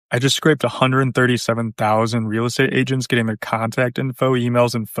I just scraped 137,000 real estate agents getting their contact info,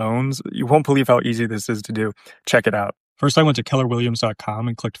 emails, and phones. You won't believe how easy this is to do. Check it out. First, I went to kellerwilliams.com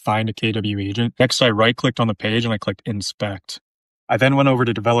and clicked Find a KW Agent. Next, I right-clicked on the page and I clicked Inspect. I then went over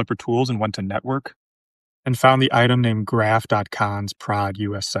to Developer Tools and went to Network and found the item named graph.cons prod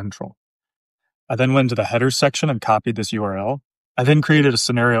US Central. I then went to the headers section and copied this URL. I then created a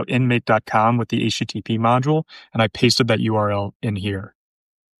scenario in make.com with the HTTP module, and I pasted that URL in here.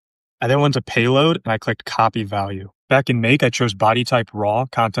 I then went to Payload, and I clicked Copy Value. Back in Make, I chose body type raw,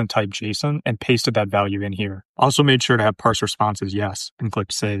 content type JSON, and pasted that value in here. Also made sure to have parse responses yes, and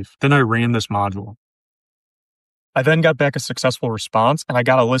clicked Save. Then I ran this module. I then got back a successful response, and I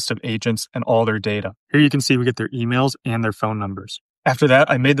got a list of agents and all their data. Here you can see we get their emails and their phone numbers. After that,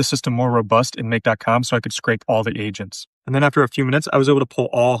 I made the system more robust in make.com so I could scrape all the agents. And then after a few minutes, I was able to pull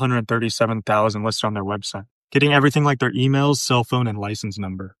all 137,000 listed on their website, getting everything like their emails, cell phone, and license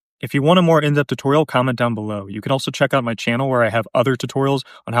number. If you want a more in-depth tutorial, comment down below. You can also check out my channel where I have other tutorials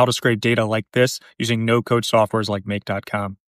on how to scrape data like this using no-code softwares like make.com.